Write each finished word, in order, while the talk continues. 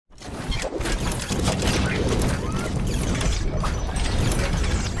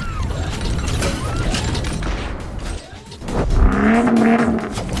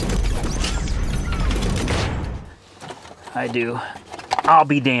do. I'll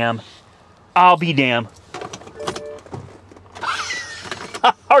be damned. I'll be damned.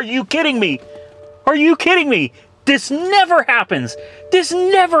 Are you kidding me? Are you kidding me? This never happens. This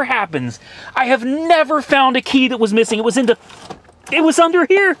never happens. I have never found a key that was missing. It was under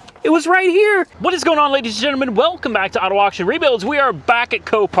here. It was right here. What is going on, ladies and gentlemen? Welcome back to Auto Auction Rebuilds. We are back at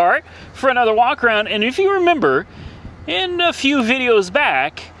Copart for another walk around. And if you remember, in a few videos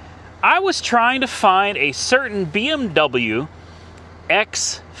back, I was trying to find a certain BMW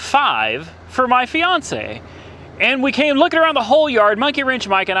X5 for my fiance. And we came looking around the whole yard, Monkey Wrench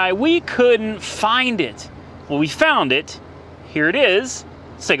Mike and I, we couldn't find it. Well, we found it. Here it is.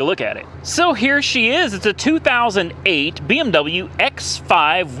 Let's take a look at it. So here she is. It's a 2008 BMW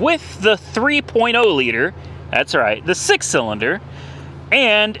X5 with the 3.0 liter. That's right, the 6-cylinder.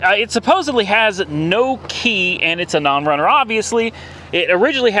 And it supposedly has no key, and it's a non-runner. Obviously, it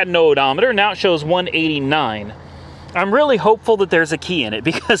originally had no odometer. Now it shows 189. I'm really hopeful that there's a key in it,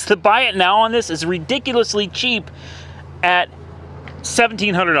 because the buy it now on this is ridiculously cheap at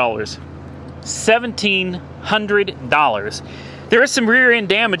 $1,700. $1,700. There is some rear end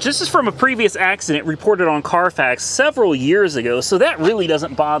damage. This is from a previous accident reported on Carfax several years ago, so that really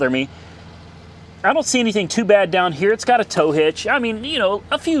doesn't bother me. I don't see anything too bad down here. It's got a tow hitch. I mean, you know,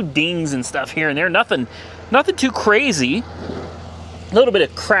 a few dings and stuff here and there. Nothing too crazy. A little bit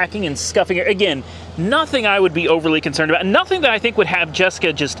of cracking and scuffing. Again, nothing I would be overly concerned about. Nothing that I think would have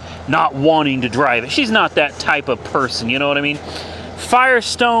Jessica just not wanting to drive it. She's not that type of person, you know what I mean?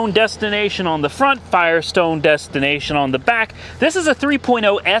 Firestone destination on the front, Firestone destination on the back. This is a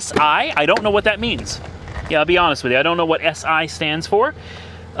 3.0 SI. I don't know what that means. Yeah, I'll be honest with you. I don't know what SI stands for.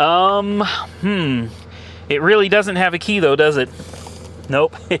 It really doesn't have a key though, does it?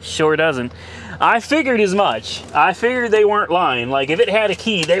 Nope, it sure doesn't. I figured as much. I figured they weren't lying. Like, if it had a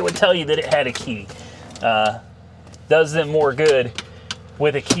key, they would tell you that it had a key. Does them more good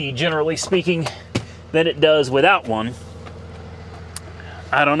with a key, generally speaking, than it does without one.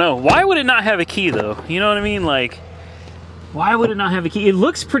 I don't know. Why would it not have a key, though? You know what I mean? Like, why would it not have a key? It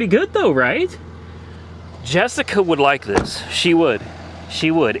looks pretty good, though, right? Jessica would like this. She would.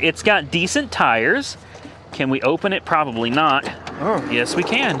 She would. It's got decent tires. Can we open it? Probably not. Oh, yes, we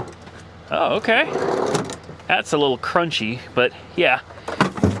can. Oh, okay. That's a little crunchy, but yeah.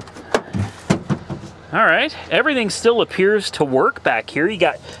 All right. Everything still appears to work back here. You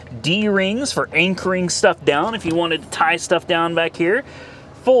got D-rings for anchoring stuff down if you wanted to tie stuff down back here.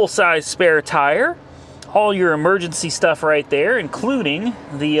 Full-size spare tire. All your emergency stuff right there, including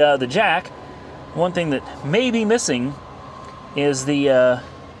the jack. One thing that may be missing is the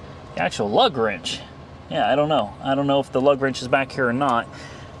actual lug wrench. Yeah, I don't know. I don't know if the lug wrench is back here or not.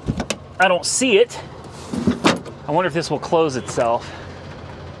 I don't see it. I wonder if this will close itself.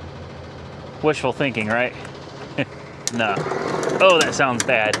 Wishful thinking, right? No. Oh, that sounds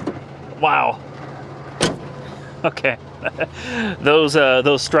bad. Wow. Okay.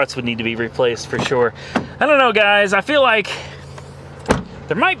 Those struts would need to be replaced for sure. I don't know, guys. I feel like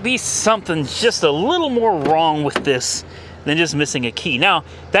there might be something just a little more wrong with this than just missing a key. Now,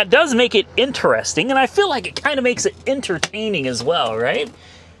 that does make it interesting, and I feel like it kind of makes it entertaining as well, right?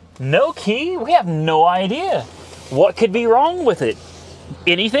 No key? We have no idea. What could be wrong with it?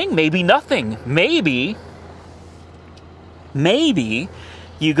 Anything? Maybe nothing. Maybe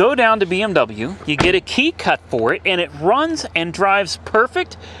you go down to BMW, you get a key cut for it, and it runs and drives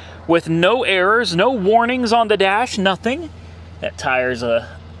perfect with no errors, no warnings on the dash, nothing. That tire's a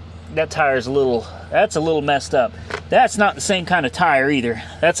little messed up. That's not the same kind of tire either.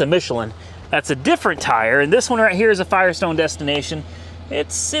 That's a Michelin. That's a different tire, and this one right here is a Firestone destination.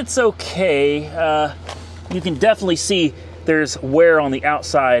 It's okay. You can definitely see there's wear on the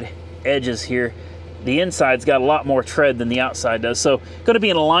outside edges here. The inside's got a lot more tread than the outside does, so going to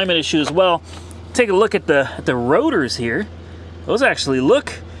be an alignment issue as well. Take a look at the rotors here. Those actually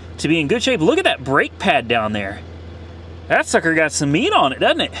look to be in good shape. Look at that brake pad down there. That sucker got some meat on it,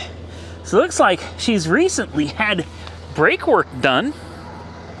 doesn't it? So it looks like she's recently had brake work done.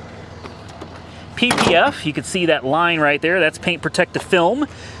 PPF, you can see that line right there. That's paint protective film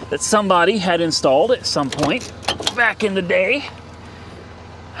that somebody had installed at some point back in the day.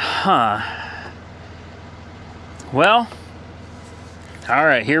 Huh. Well, all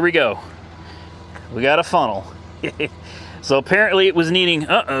right, here we go. We got a funnel. So apparently it was needing,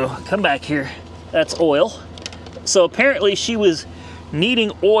 come back here. That's oil. So apparently she was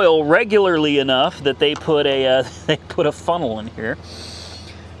needing oil regularly enough that they put a funnel in here.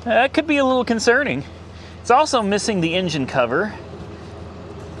 That could be a little concerning. It's also missing the engine cover.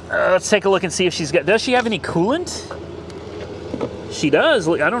 Let's take a look and see if she's got, does she have any coolant? She does.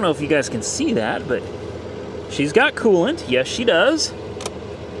 Look, I don't know if you guys can see that, but She's got coolant. Yes, she does.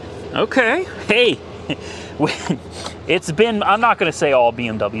 Okay. Hey, it's been, I'm not going to say all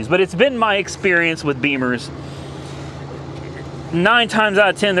BMWs, but it's been my experience with Beamers. 9 times out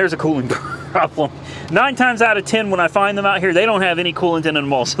of 10, there's a cooling problem. 9 times out of 10, when I find them out here, they don't have any coolant in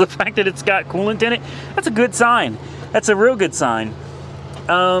them all. So the fact that it's got coolant in it, that's a good sign. That's a real good sign.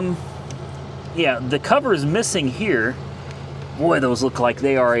 Yeah, the cover is missing here. Boy, those look like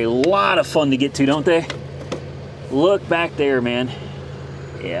they are a lot of fun to get to, don't they? Look back there, man.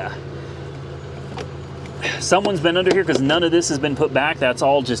 Yeah. Someone's been under here because none of this has been put back. That's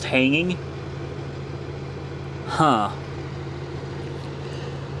all just hanging. Huh.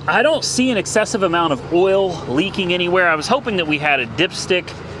 I don't see an excessive amount of oil leaking anywhere. I was hoping that we had a dipstick.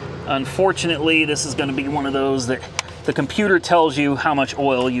 Unfortunately, this is going to be one of those that the computer tells you how much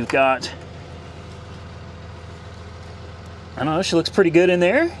oil you've got. I don't know, she looks pretty good in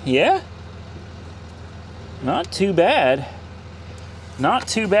there. Yeah. Not too bad. Not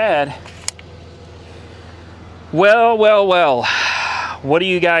too bad. Well, well, well. What do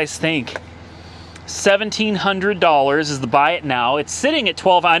you guys think? $1,700 is the buy it now. It's sitting at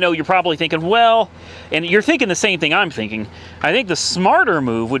 12. I know you're probably thinking, well, and you're thinking the same thing I'm thinking. I think the smarter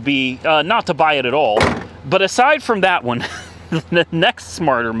move would be not to buy it at all. But aside from that one, the next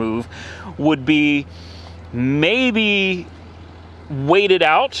smarter move would be maybe wait it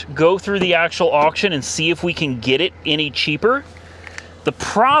out, go through the actual auction and see if we can get it any cheaper. The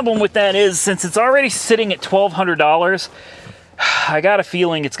problem with that is, since it's already sitting at $1,200, I got a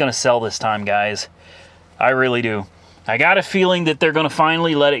feeling it's going to sell this time, guys. I really do. I got a feeling that they're going to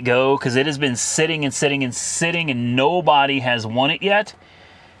finally let it go, because it has been sitting and sitting and sitting, and nobody has won it yet.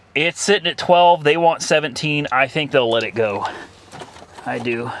 It's sitting at 12. They want 17. I think they'll let it go. I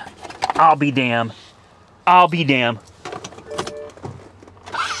do. I'll be damned. I'll be damned.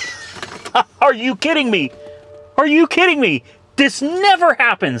 Are you kidding me? Are you kidding me? This never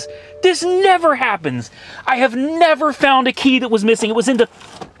happens. This never happens. I have never found a key that was missing. It was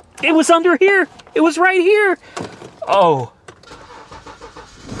under here. It was right here. Oh.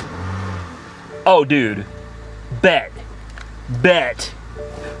 Oh, dude. Bet. Bet.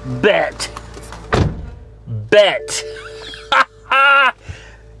 Bet. Bet.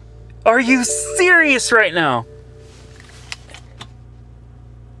 Are you serious right now?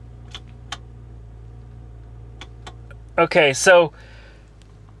 Okay, so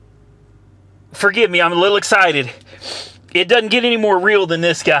forgive me, I'm a little excited. It doesn't get any more real than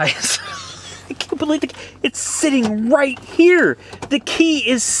this, guys. I can't believe it's sitting right here. The key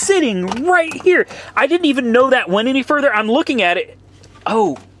is sitting right here. I didn't even know that went any further. I'm looking at it.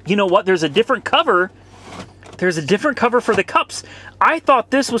 Oh, you know what? There's a different cover. There's a different cover for the cups. I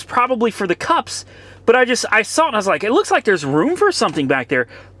thought this was probably for the cups, but I saw it and I was like, it looks like there's room for something back there.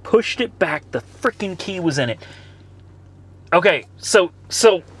 Pushed it back. The freaking key was in it. Okay, so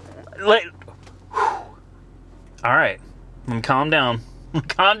all right, I'm gonna calm down.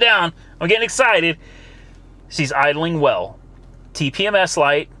 Calm down. I'm getting excited. She's idling well. TPMS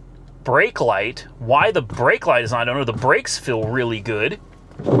light, brake light. Why the brake light is on, I don't know. The brakes feel really good.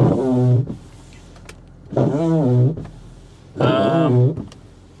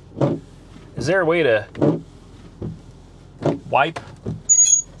 Is there a way to wipe?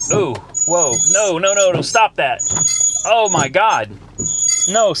 Oh, whoa, no, stop that. Oh my God.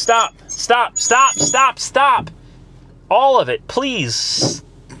 No, stop. All of it, please.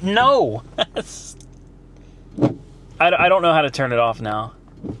 No. I don't know how to turn it off now.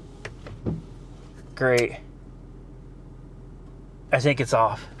 Great. I think it's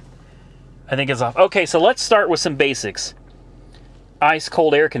off. Okay, so let's start with some basics. Ice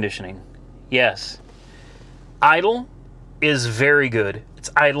cold air conditioning. Yes. Idle is very good.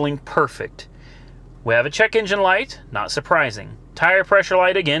 It's idling perfect. We have a check engine light, not surprising. Tire pressure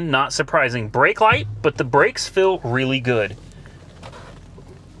light, again, not surprising. Brake light, but the brakes feel really good.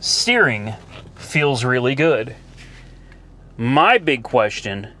 Steering feels really good. My big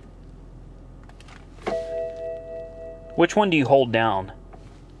question, which one do you hold down?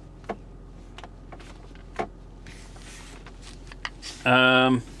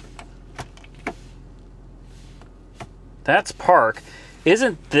 That's park.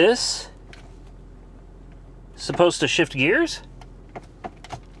 Isn't this supposed to shift gears?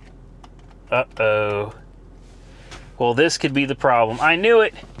 Uh-oh. Well, this could be the problem. I knew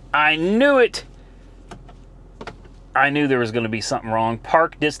it. I knew it. I knew there was going to be something wrong.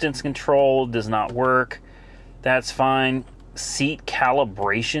 Park distance control does not work. That's fine. Seat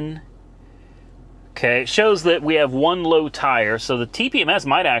calibration. Okay, it shows that we have one low tire, so the TPMS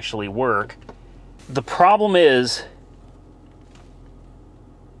might actually work. The problem is,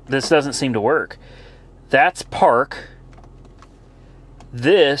 this doesn't seem to work. That's park.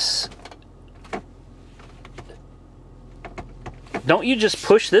 This... Don't you just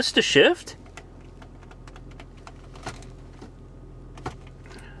push this to shift?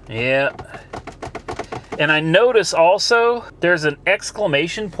 Yeah. And I notice also there's an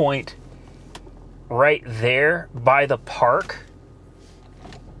exclamation point right there by the park.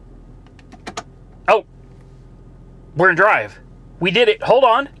 Oh, we're in drive. We did it. Hold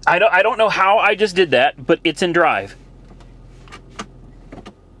on. I don't know how I just did that, but it's in drive.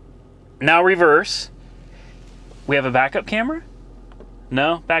 Now reverse. We have a backup camera?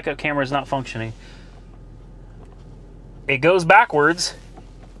 No, backup camera is not functioning. It goes backwards.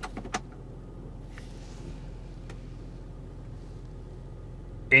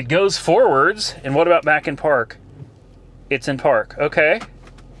 It goes forwards. And what about back in park? It's in park. Okay.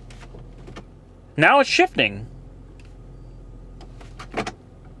 Now it's shifting.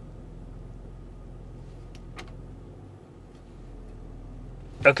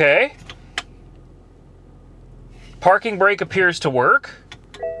 Okay. Parking brake appears to work.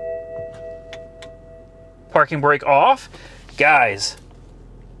 Parking brake off. Guys.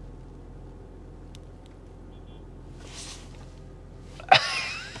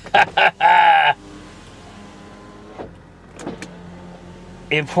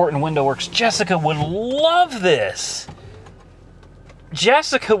 Important window works. Jessica would love this.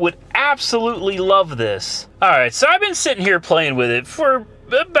 Jessica would absolutely love this. All right, so I've been sitting here playing with it for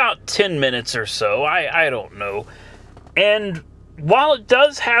about 10 minutes or so. I don't know. And while it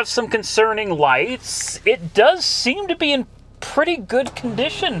does have some concerning lights, it does seem to be in pretty good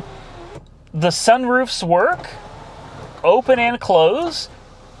condition. The sunroofs work, open and close.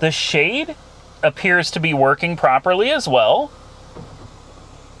 The shade appears to be working properly as well.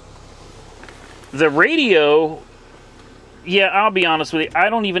 The radio, yeah, I'll be honest with you, I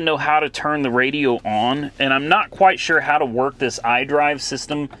don't even know how to turn the radio on, and I'm not quite sure how to work this iDrive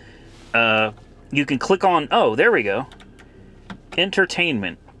system. You can click on, oh, there we go.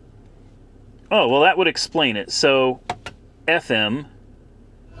 Entertainment. Oh, well, that would explain it. So, FM.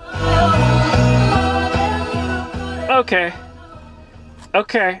 Okay.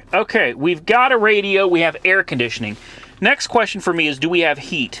 Okay. We've got a radio. We have air conditioning. Next question for me is, do we have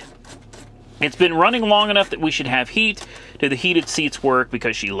heat? It's been running long enough that we should have heat. Do the heated seats work?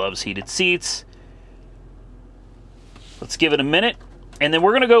 Because she loves heated seats. Let's give it a minute. And then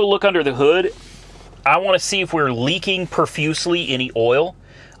we're going to go look under the hood. I want to see if we're leaking profusely any oil.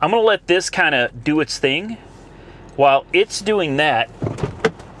 I'm going to let this kind of do its thing. While it's doing that,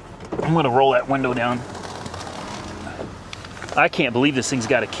 I'm going to roll that window down. I can't believe this thing's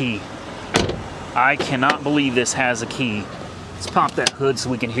got a key. I cannot believe this has a key. Let's pop that hood so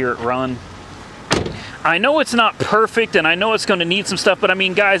we can hear it run. I know it's not perfect, and I know it's going to need some stuff, but I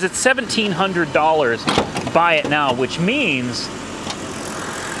mean, guys, it's $1,700. Buy it now, which means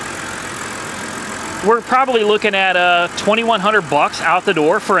we're probably looking at $2,100 out the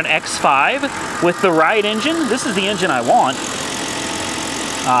door for an X5 with the right engine. This is the engine I want.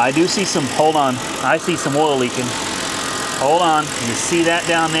 I do see some, hold on, I see some oil leaking. Hold on, you see that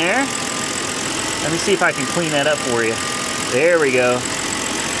down there? Let me see if I can clean that up for you. There we go.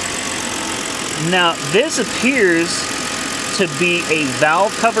 Now, this appears to be a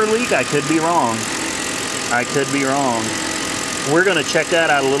valve cover leak. I could be wrong. We're going to check that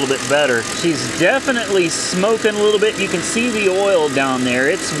out a little bit better. She's definitely smoking a little bit. You can see the oil down there.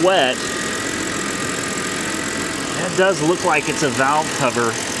 It's wet. That does look like it's a valve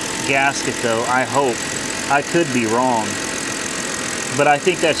cover gasket, though. I hope. I could be wrong. But I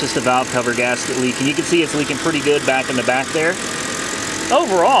think that's just a valve cover gasket leak. And you can see it's leaking pretty good back in the back there.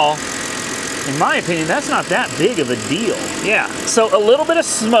 Overall, in my opinion, that's not that big of a deal. Yeah, so a little bit of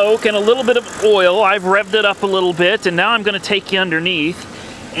smoke and a little bit of oil. I've revved it up a little bit, and now I'm going to take you underneath,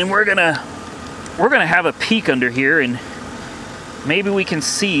 and we're gonna have a peek under here, and maybe we can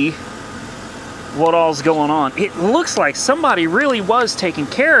see what all's going on. It looks like somebody really was taking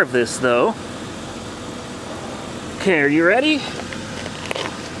care of this, though. Okay, are you ready?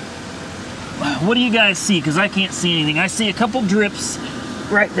 What do you guys see? Because I can't see anything. I see a couple drips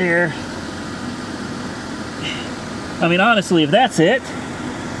right there. I mean, honestly, if that's it,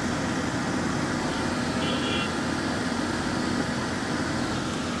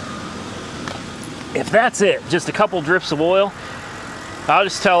 just a couple drips of oil, I'll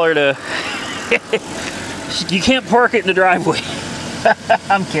just tell her to, you can't park it in the driveway.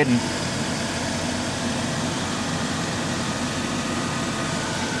 I'm kidding.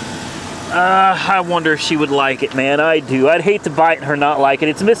 I wonder if she would like it, man. I do. I'd hate to bite and her not like it.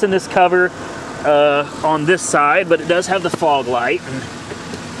 It's missing this cover on this side, but it does have the fog light, and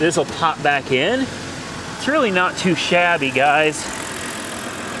this will pop back in. It's really not too shabby, guys.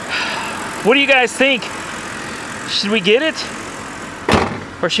 What do you guys think? Should we get it?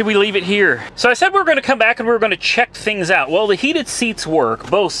 Or should we leave it here? So I said we were going to come back and we were going to check things out. Well, the heated seats work,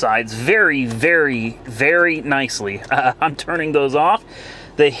 both sides, very, very, very nicely. I'm turning those off.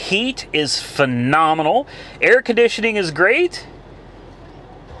 The heat is phenomenal. Air conditioning is great.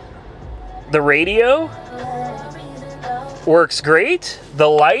 The radio works great. The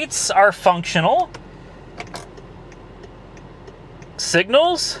lights are functional.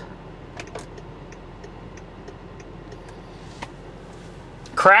 Signals.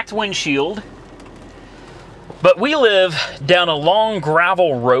 Cracked windshield. But we live down a long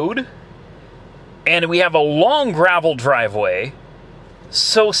gravel road and we have a long gravel driveway.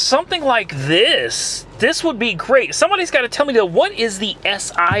 So something like this would be great. Somebody's got to tell me, though, what is the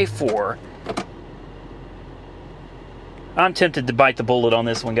SI for? I'm tempted to bite the bullet on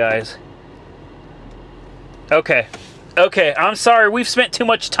this one, guys. Okay, I'm sorry. We've spent too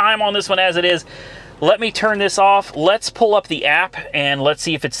much time on this one as it is. Let me turn this off. Let's pull up the app and let's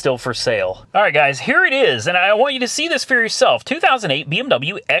see if it's still for sale. All right, guys, here it is. And I want you to see this for yourself. 2008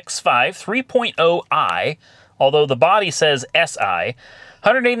 BMW X5 3.0i, although the body says SI.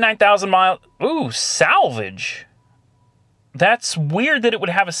 189,000 miles. Ooh, salvage. That's weird that it would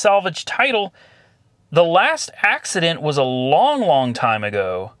have a salvage title. The last accident was a long, long time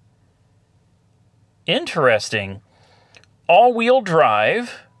ago. Interesting. All-wheel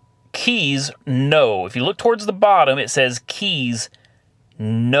drive. Keys, no. If you look towards the bottom, it says keys,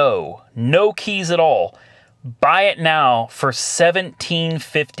 no. No keys at all. Buy it now for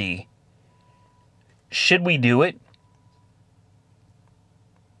 $1,750. Should we do it?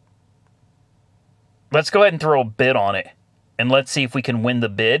 Let's go ahead and throw a bid on it. And let's see if we can win the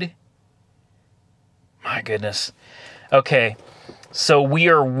bid. My goodness. Okay, so we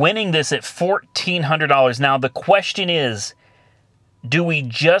are winning this at $1,400. Now, the question is, do we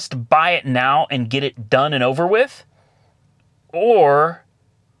just buy it now and get it done and over with? Or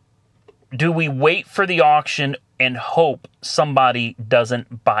do we wait for the auction and hope somebody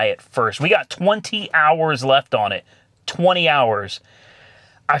doesn't buy it first? We got 20 hours left on it. 20 hours.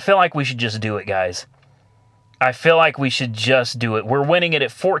 I feel like we should just do it, guys. I feel like we should just do it. We're winning it at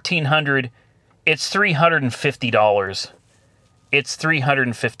 $1,400. It's $350. It's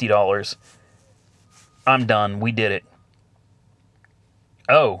 $350. I'm done. We did it.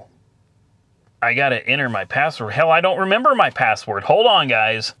 Oh, I gotta enter my password. Hell, I don't remember my password. Hold on,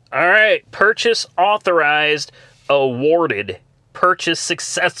 guys. All right, purchase authorized, awarded, purchase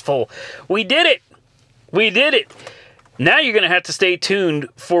successful. We did it. We did it. Now you're gonna have to stay tuned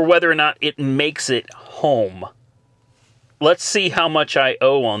for whether or not it makes it home. Let's see how much I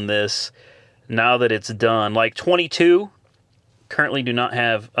owe on this now that it's done. Like 22. Currently do not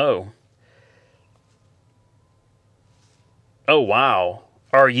have, oh, wow.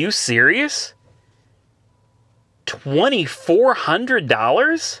 Are you serious?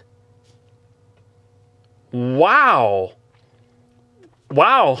 $2,400? Wow.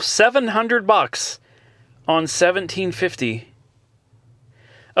 Wow, $700 on $1,750.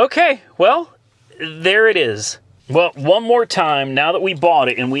 Okay, well, there it is. Well, one more time, now that we bought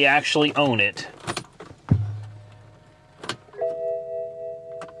it and we actually own it.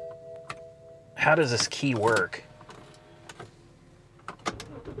 How does this key work?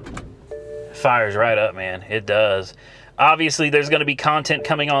 Fires right up, man. It does. Obviously, there's going to be content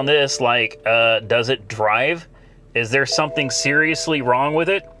coming on this, like, does it drive? Is there something seriously wrong with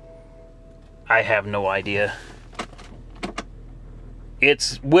it? I have no idea.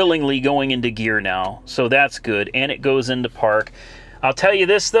 It's willingly going into gear now, so that's good, and it goes into park. I'll tell you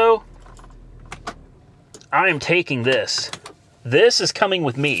this, though. I am taking this. This is coming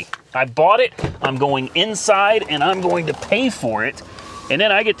with me. I bought it, I'm going inside, and I'm going to pay for it. And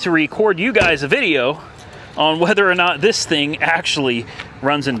then I get to record you guys a video on whether or not this thing actually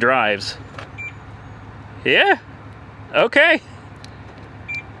runs and drives. Yeah, okay.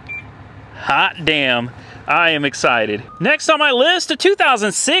 Hot damn, I am excited. Next on my list, a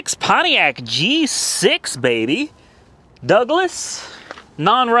 2006 Pontiac G6, baby. Douglas,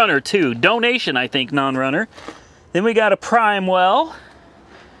 non-runner too. Donation, I think, non-runner. Then we got a Prime Well.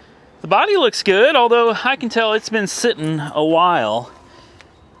 The body looks good, although I can tell it's been sitting a while.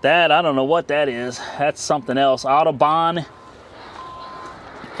 That, I don't know what that is. That's something else. Autobahn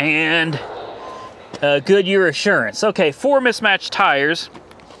and Goodyear Assurance. Okay, 4 mismatched tires.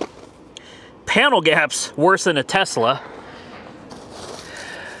 Panel gaps worse than a Tesla.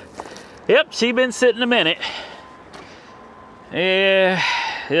 Yep, she's been sitting a minute.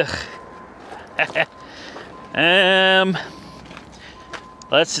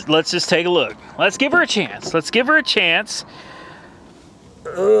 Let's just take a look. Let's give her a chance. Let's give her a chance.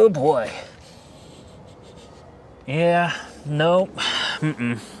 Oh boy. Yeah, nope.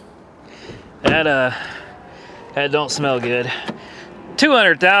 That don't smell good.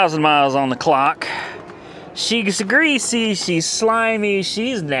 200,000 miles on the clock. She's greasy, she's slimy,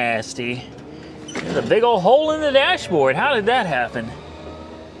 she's nasty. There's a big old hole in the dashboard. How did that happen?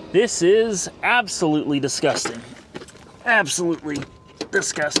 This is absolutely disgusting. Absolutely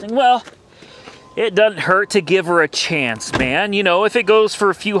disgusting. Well, it doesn't hurt to give her a chance, man. You know, if it goes for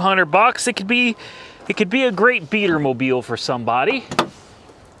a few $100, it could be a great beater mobile for somebody.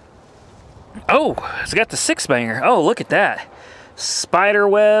 Oh, it's got the 6-banger. Oh, look at that. Spider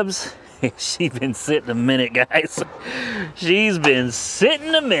webs. She's been sitting a minute, guys. She's been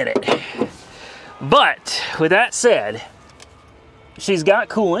sitting a minute. But with that said, she's got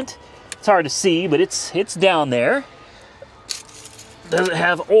coolant. It's hard to see, but it's down there. Does it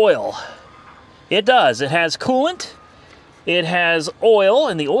have oil? It does. It has coolant. It has oil,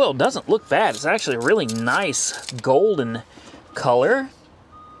 and the oil doesn't look bad. It's actually a really nice golden color.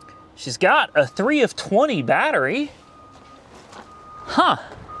 She's got a 3 of 20 battery. Huh.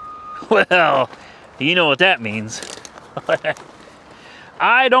 Well, you know what that means.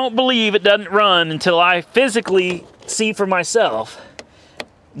 I don't believe it doesn't run until I physically see for myself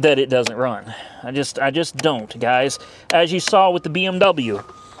that it doesn't run. I just don't, guys. As you saw with the BMW.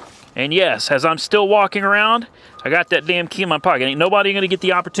 And yes, as I'm still walking around, I got that damn key in my pocket. Ain't nobody gonna get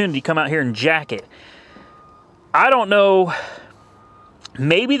the opportunity to come out here and jack it. I don't know.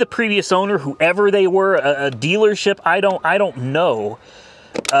 Maybe the previous owner, whoever they were, a dealership, I don't know.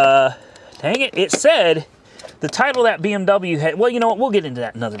 Dang it, it said the title that BMW had, well, you know what, we'll get into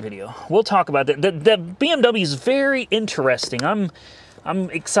that in another video. We'll talk about that. The BMW is very interesting. I'm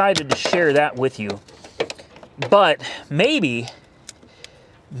excited to share that with you. But maybe,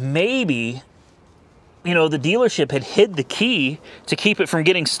 you know, the dealership had hid the key to keep it from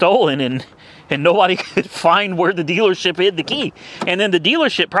getting stolen, and nobody could find where the dealership hid the key. And then the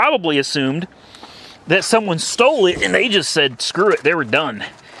dealership probably assumed that someone stole it, and they just said, screw it, they were done.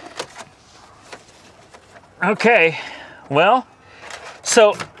 Okay, well,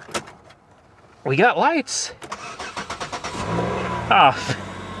 so we got lights. Oh,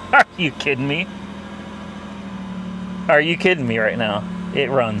 are you kidding me? Are you kidding me right now? It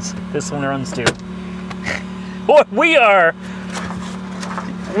runs. This one runs too. Boy, we are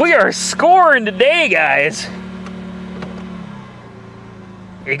scoring today, guys.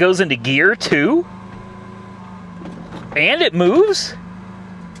 It goes into gear too. And it moves.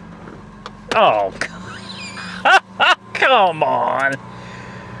 Oh, come on.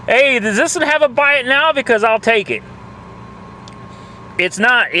 Hey, does this one have a buy it now? Because I'll take it. It's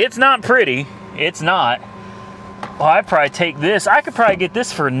not pretty. It's not. Well, I'd probably take this. I could probably get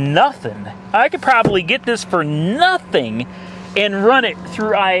this for nothing. I could probably get this for nothing and run it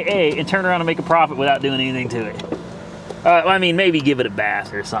through IA and turn around and make a profit without doing anything to it. I mean, maybe give it a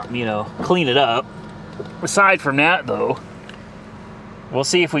bath or something, you know, clean it up. Aside from that, though, we'll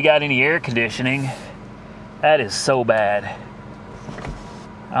see if we got any air conditioning. That is so bad.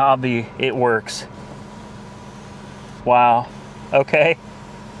 It works. Wow. Okay.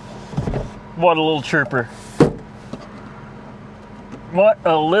 What a little trooper. What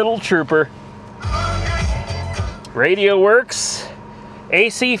a little trooper. Radio works.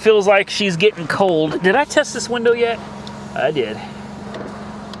 AC feels like she's getting cold. Did I test this window yet? I did.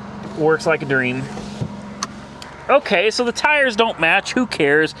 Works like a dream. Okay, so the tires don't match. Who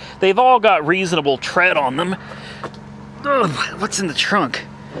cares? They've all got reasonable tread on them. Ugh, what's in the trunk?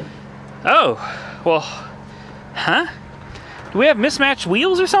 Oh, well, huh? Do we have mismatched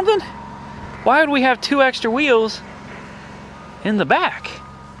wheels or something? Why would we have 2 extra wheels in the back?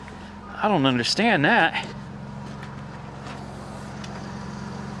 I don't understand that.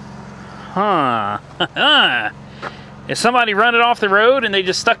 Huh. Is somebody running off the road and they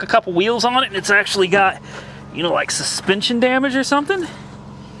just stuck a couple wheels on it and it's actually got, you know, like suspension damage or something?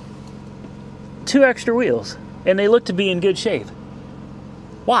 2 extra wheels, and they look to be in good shape.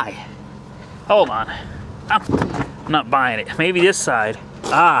 Why? Hold on. I'm not buying it. Maybe this side.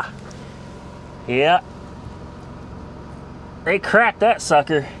 Ah. Yeah. They cracked that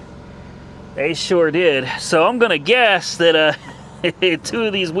sucker. They sure did. So I'm gonna guess that 2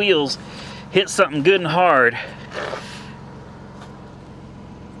 of these wheels hit something good and hard.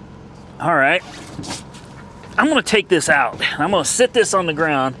 All right. I'm gonna take this out. I'm gonna sit this on the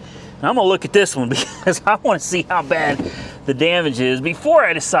ground. And I'm gonna look at this one because I want to see how bad the damage is before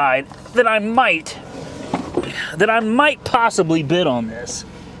I decide that I might possibly bid on this.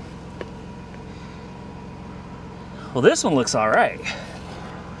 Well, this one looks all right.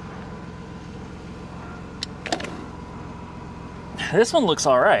 This one looks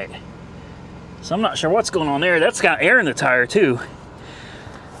all right. So I'm not sure what's going on there. That's got air in the tire too.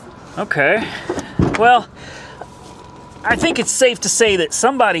 Okay. Well, I think it's safe to say that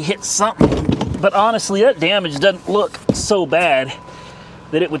somebody hit something, but honestly, that damage doesn't look so bad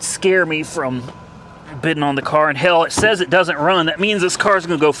that it would scare me from bidding on the car. And hell, it says it doesn't run. That means this car's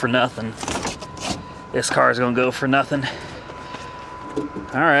gonna go for nothing. This car's gonna go for nothing.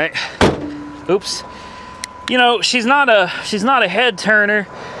 All right. Oops. You know, she's not a head turner.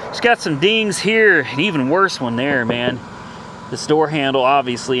 She's got some dings here, an even worse one there, man. This door handle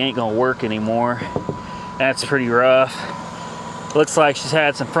obviously ain't gonna work anymore. That's pretty rough. Looks like she's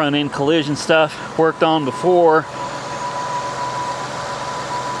had some front end collision stuff worked on before.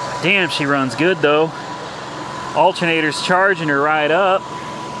 Damn, she runs good though. Alternator's charging her right up.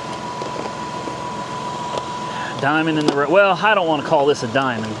 Diamond in the, well, I don't want to call this a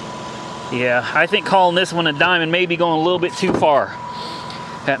diamond. Yeah, I think calling this one a diamond may be going a little bit too far.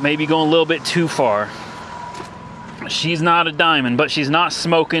 That may be going a little bit too far. She's not a diamond, but she's not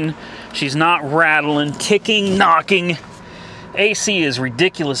smoking. She's not rattling, ticking, knocking. AC is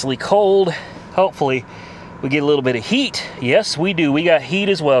ridiculously cold. Hopefully we get a little bit of heat. Yes, we do. We got heat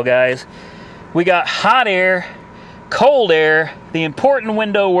as well, guys. We got hot air, cold air. The important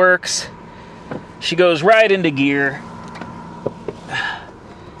window works. She goes right into gear.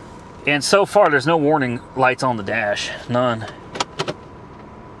 And so far, there's no warning lights on the dash. None.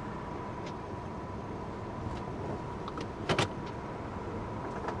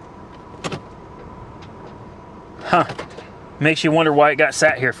 Huh. Makes you wonder why it got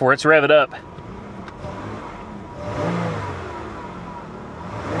sat here for. Let's rev it up.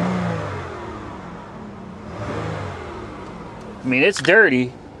 I mean, it's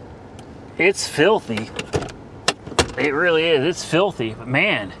dirty. It's filthy. It really is. It's filthy. But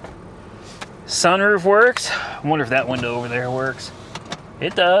man, sunroof works. I wonder if that window over there works.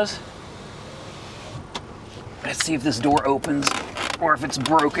 It does. Let's see if this door opens or if it's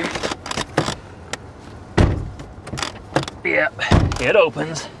broken. Yep, it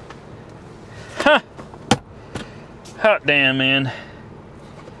opens. Huh. Hot damn, man.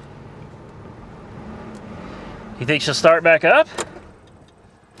 You think she'll start back up?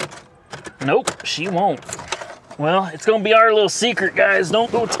 Nope, she won't. Well, it's gonna be our little secret, guys.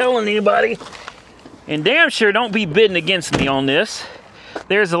 Don't go telling anybody. And damn sure don't be bidding against me on this.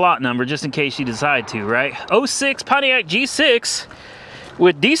 There's the lot number, just in case you decide to, right? 06 Pontiac G6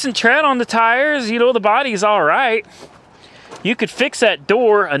 with decent tread on the tires. You know, the body's all right. You could fix that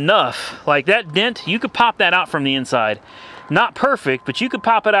door enough. Like that dent, you could pop that out from the inside. Not perfect, but you could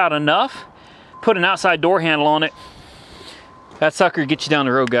pop it out enough. Put an outside door handle on it. That sucker get you down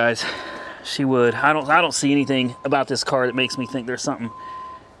the road, guys. She would. I don't see anything about this car that makes me think there's something.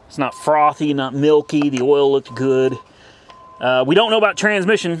 It's not frothy, not milky. The oil looked good. We don't know about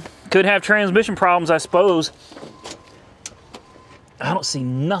transmission. Could have transmission problems, I suppose. I don't see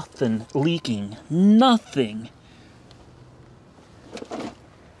nothing leaking. Nothing.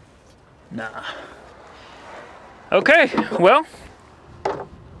 Nah. Okay, well,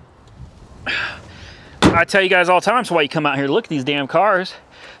 I tell you guys all the time, so why you come out here to look at these damn cars.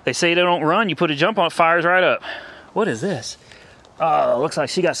 They say they don't run, you put a jump on it, fires right up. What is this? Oh, looks like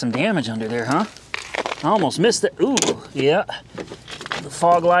she got some damage under there, huh? I almost missed it. Ooh, yeah. The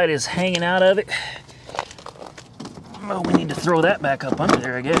fog light is hanging out of it. Well, we need to throw that back up under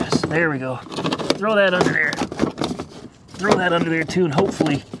there, I guess. There we go. Throw that under there. Throw that under there too, and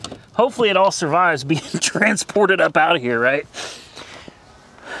hopefully it all survives being transported up out of here, right?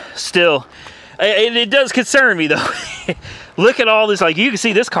 Still, it does concern me though. Look at all this. Like, you can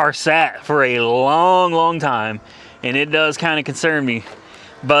see this car sat for a long time, and it does kind of concern me.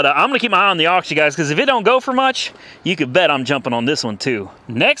 But I'm gonna keep my eye on the auction, guys, because if it don't go for much, you could bet I'm jumping on this one too.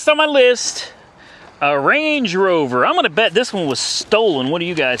 Next on my list, a Range Rover. I'm gonna bet this one was stolen. What do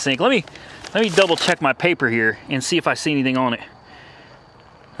you guys think? Let me double check my paper here and see if I see anything on it.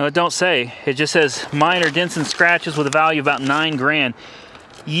 No, it don't say. It just says minor dents and scratches with a value of about 9 grand.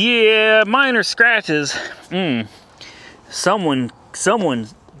 Yeah, minor scratches. Someone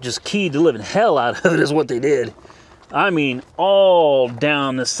just keyed the living hell out of it is what they did. I mean, all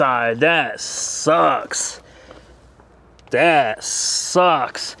down the side. That sucks. That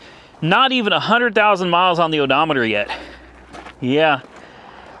sucks. Not even 100,000 miles on the odometer yet. Yeah.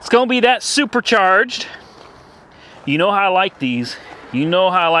 It's gonna be that supercharged. You know how I like these. You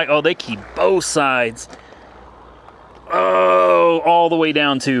know how I like, oh, they keep both sides. Oh, all the way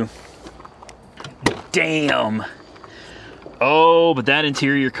down to, damn. Oh, but that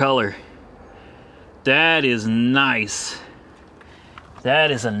interior color. That is nice. That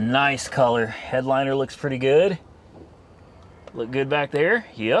is a nice color. Headliner looks pretty good. Look good back there?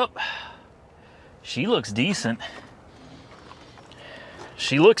 Yep. She looks decent.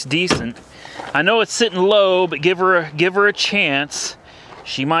 She looks decent. I know it's sitting low, but give her a chance.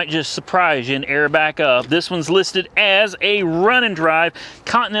 She might just surprise you and air back up. This one's listed as a run and drive.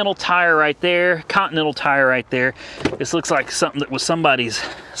 Continental tire right there. Continental tire right there. This looks like something that was somebody's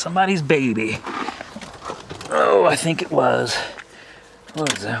baby. Oh, I think it was.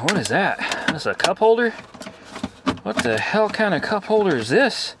 What is that? What is that? That's a cup holder? What the hell kind of cup holder is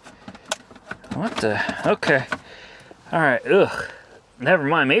this? What the? Okay. All right. Ugh. Never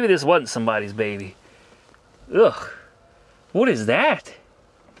mind. Maybe this wasn't somebody's baby. Ugh. What is that?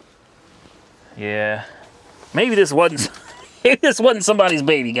 Yeah. Maybe this wasn't. Maybe this wasn't somebody's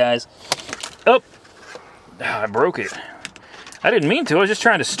baby, guys. Oh. I broke it. I didn't mean to. I was just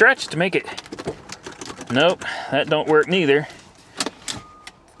trying to stretch to make it. Nope. That don't work neither.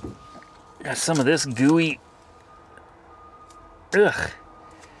 Got some of this gooey. Ugh.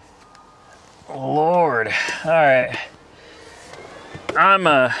 Lord. All right.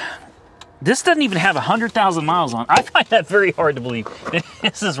 This doesn't even have 100,000 miles on. I find that very hard to believe.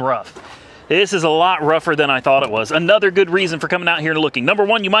 This is rough. This is a lot rougher than I thought it was. Another good reason for coming out here and looking. Number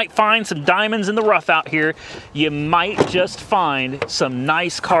one, you might find some diamonds in the rough out here. You might just find some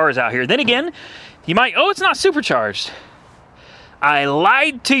nice cars out here. Then again, you might, oh, it's not supercharged. I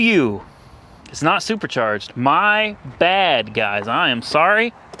lied to you. It's not supercharged. My bad, guys. I am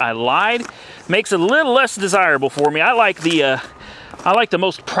sorry. I lied. Makes it a little less desirable for me. I like the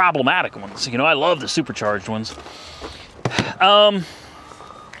most problematic ones. You know, I love the supercharged ones.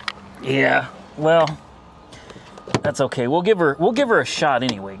 Yeah. Well, that's okay. We'll give her a shot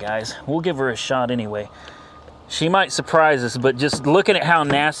anyway, guys. We'll give her a shot anyway. She might surprise us, but just looking at how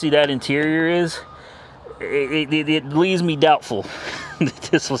nasty that interior is, it leaves me doubtful that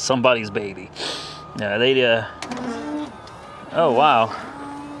this was somebody's baby. Yeah, they oh wow.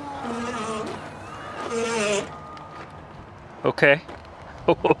 Okay.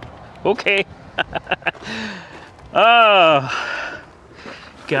 Okay. Oh,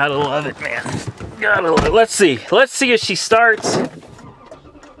 gotta love it, man. Gotta love it. Let's see if she starts.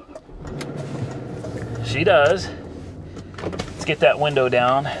 She does. Let's get that window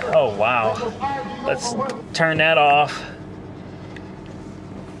down. Oh wow. Let's turn that off.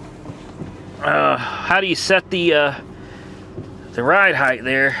 How do you set the ride height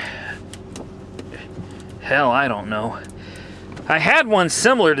there? Hell, I don't know. I had one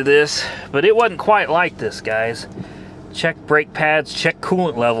similar to this, but it wasn't quite like this, guys. Check brake pads, check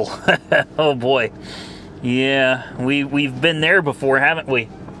coolant level. Oh boy. Yeah, we've been there before, haven't we?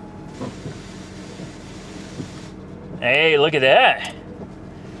 Hey, look at that.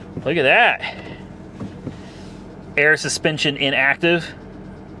 Look at that. Air suspension inactive.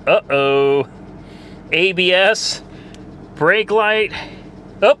 Uh-oh. ABS, brake light.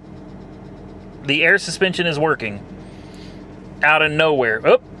 Oh, the air suspension is working. Out of nowhere.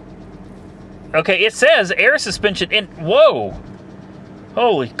 Oh. Okay, it says air suspension in. Whoa.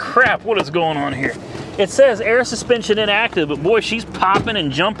 Holy crap, what is going on here? It says air suspension inactive, but boy, she's popping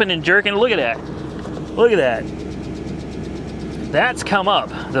and jumping and jerking. Look at that. Look at that. That's come up.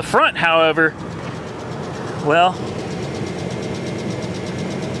 The front, however, well,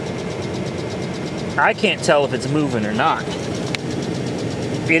 I can't tell if it's moving or not.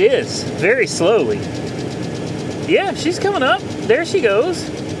 It is, very slowly. Yeah, she's coming up. There she goes.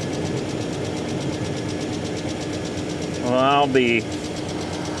 Well, I'll be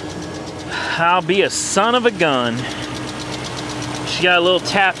a son of a gun. She got a little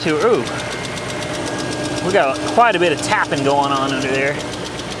tap to her. Ooh. We got quite a bit of tapping going on under there.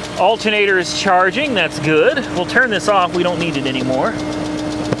 Alternator is charging, that's good. We'll turn this off, we don't need it anymore.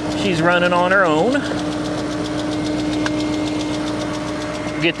 She's running on her own.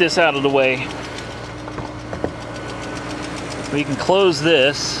 Get this out of the way. We can close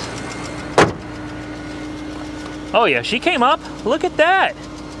this. Oh yeah, she came up. Look at that.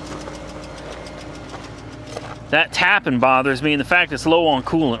 That tapping bothers me, and the fact it's low on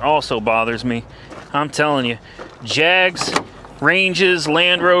coolant also bothers me. I'm telling you, Jags, Ranges,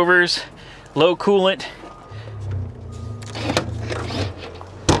 Land Rovers, low coolant.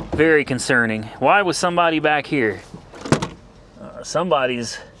 Very concerning. Why was somebody back here?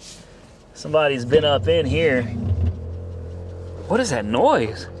 Somebody's been up in here. What is that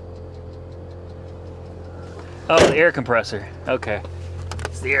noise? Oh, the air compressor. Okay,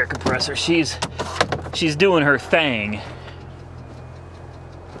 it's the air compressor. She's doing her thing.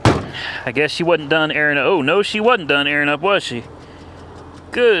 I guess she wasn't done airing up. Oh no, she wasn't done airing up, was she?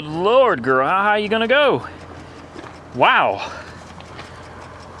 Good Lord, girl, how high are you gonna go? Wow.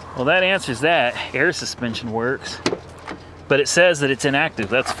 Well, that answers that. Air suspension works. but it says that it's inactive.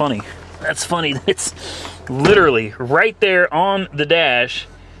 That's funny. That's funny. It's literally right there on the dash.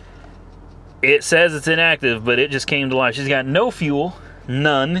 It says it's inactive, but it just came to life. She's got no fuel,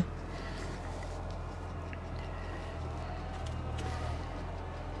 none.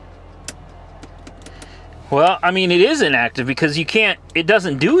 Well, I mean, it is inactive because you can't, it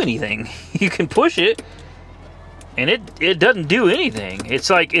doesn't do anything. You can push it, and it doesn't do anything. It's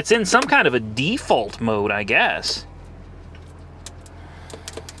like, it's in some kind of a default mode, I guess.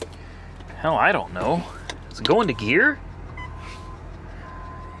 Hell, I don't know. Is it going to gear?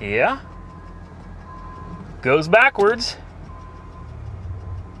 Yeah. Goes backwards.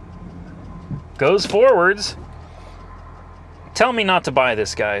 Goes forwards. Tell me not to buy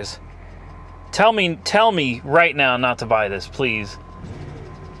this, guys. Tell me right now not to buy this, please.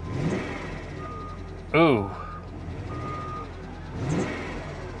 Ooh.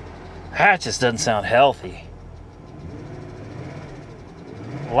 That just doesn't sound healthy.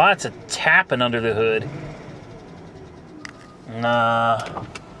 Lots of tapping under the hood. Nah.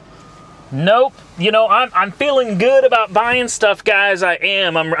 Nope. You know, I'm feeling good about buying stuff, guys. I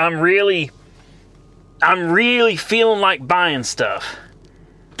am. I'm really feeling like buying stuff.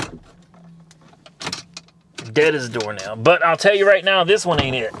 Dead as a doornail. But I'll tell you right now, this one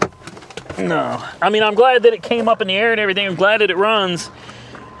ain't it. No. I mean, I'm glad that it came up in the air and everything. I'm glad that it runs.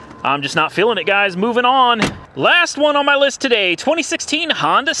 I'm just not feeling it, guys. Moving on. Last one on my list today, 2016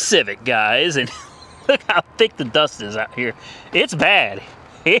 Honda Civic, guys. And look how thick the dust is out here. It's bad.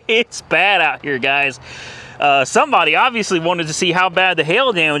 It's bad out here, guys. Somebody obviously wanted to see how bad the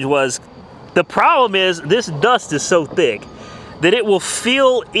hail damage was. The problem is this dust is so thick that it will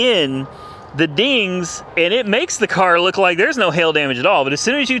fill in the dings, and it makes the car look like there's no hail damage at all. But as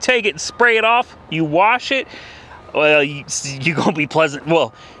soon as you take it and spray it off, you wash it, well, you're gonna be pleasant.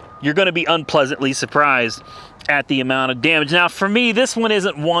 Well, you're gonna be unpleasantly surprised at the amount of damage. Now, for me, this one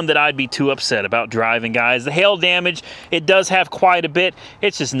isn't one that I'd be too upset about driving, guys. The hail damage, it does have quite a bit.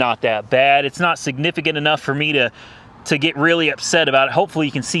 It's just not that bad. It's not significant enough for me to get really upset about it. Hopefully,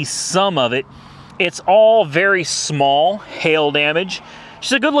 you can see some of it. It's all very small hail damage.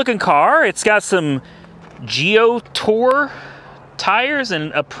 It's a good-looking car. It's got some Geo Tour tires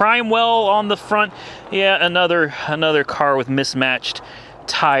and a Prime Well on the front. Yeah, another car with mismatched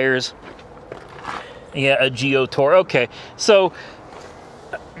tires. Yeah, a Geo Tour. Okay, so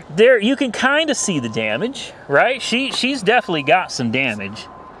there you can kind of see the damage, right? She's definitely got some damage.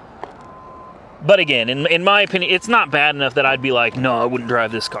 But again, in my opinion, it's not bad enough that I'd be like, no, I wouldn't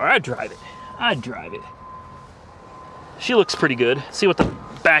drive this car. I'd drive it. I'd drive it. She looks pretty good. See what the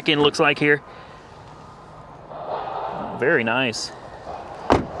back end looks like here. Very nice.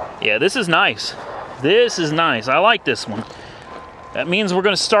 Yeah, this is nice. This is nice. I like this one. That means we're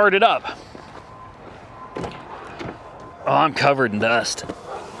going to start it up. Oh, I'm covered in dust.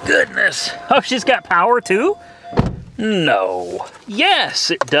 Goodness. Oh, she's got power too? No.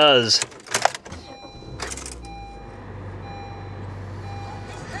 Yes, it does.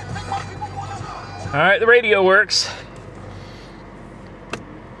 All right, the radio works.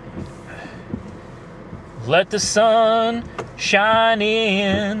 Let the sun shine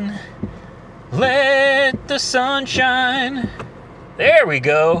in. Let the sun shine. There we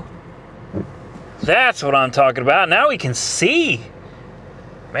go. That's what I'm talking about. Now we can see.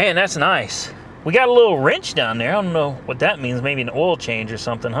 Man, that's nice. We got a little wrench down there. I don't know what that means. Maybe an oil change or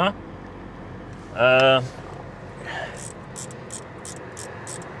something, huh?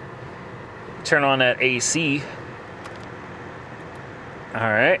 Turn on that AC. All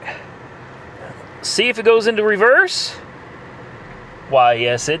right. See if it goes into reverse. Why,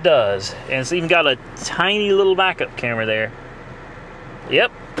 yes, it does. And it's even got a tiny little backup camera there.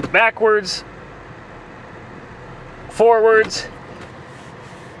 Yep, backwards, forwards.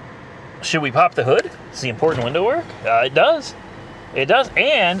 Should we pop the hood? Does the important window work? It does. It does.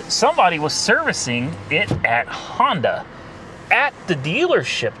 And somebody was servicing it at Honda. At the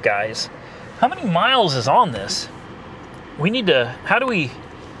dealership, guys. How many miles is on this? We need to, how do we,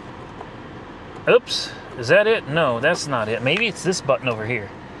 oops, is that it? No, that's not it. Maybe it's this button over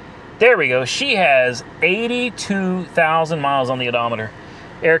here. There we go. She has 82,000 miles on the odometer.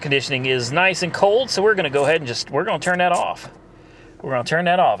 Air conditioning is nice and cold, so we're going to go ahead and we're going to turn that off. We're going to turn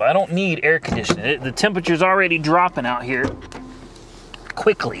that off. I don't need air conditioning. The temperature's already dropping out here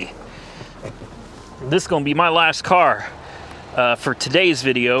quickly. This is going to be my last car for today's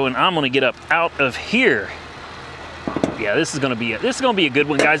video, and I'm going to get up out of here. Yeah, this is going to be a good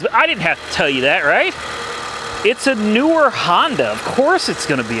one, guys. But I didn't have to tell you that, right? It's a newer Honda. Of course it's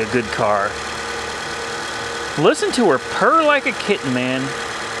going to be a good car. Listen to her purr like a kitten, man.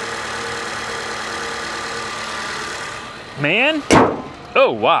 Man.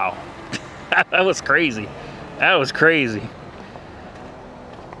 Oh, wow. That was crazy. That was crazy.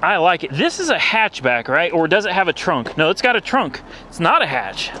 I like it. This is a hatchback, right? Or does it have a trunk? No, it's got a trunk. It's not a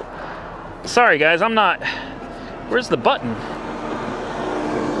hatch. Sorry, guys, I'm not... Where's the button?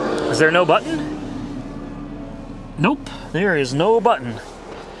 Is there no button? Nope, there is no button.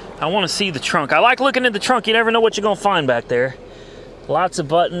 I want to see the trunk. I like looking at the trunk. You never know what you're going to find back there. Lots of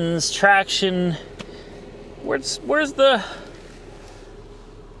buttons, traction. Where's the...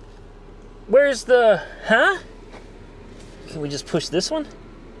 Huh? Can we just push this one?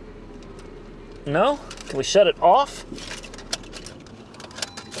 No? Can we shut it off?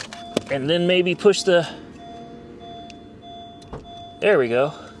 And then maybe push the... There we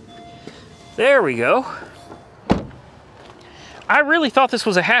go. There we go. I really thought this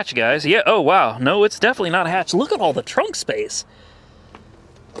was a hatch, guys. Yeah, oh wow. No, it's definitely not a hatch. Look at all the trunk space.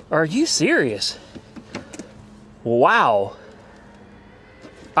 Are you serious? Wow.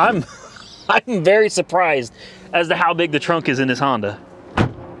 I'm very surprised as to how big the trunk is in this Honda.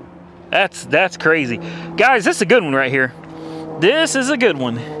 That's crazy. Guys, this is a good one right here. This is a good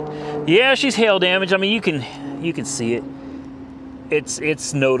one. Yeah, she's hail damage. I mean, you can see it.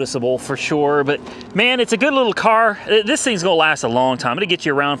 It's noticeable for sure, but man, it's a good little car. This thing's gonna last a long time. It'll get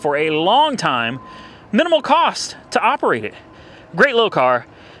you around for a long time. Minimal cost to operate it. Great little car.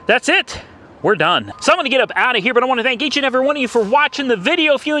 That's it. We're done. So I'm gonna get up out of here, but I wanna thank each and every one of you for watching the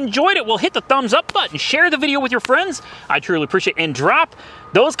video. If you enjoyed it, well, hit the thumbs up button, share the video with your friends. I truly appreciate it, and drop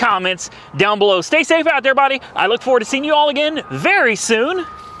those comments down below. Stay safe out there, buddy. I look forward to seeing you all again very soon.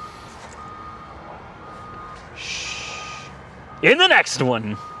 In the next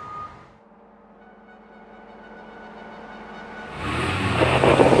one.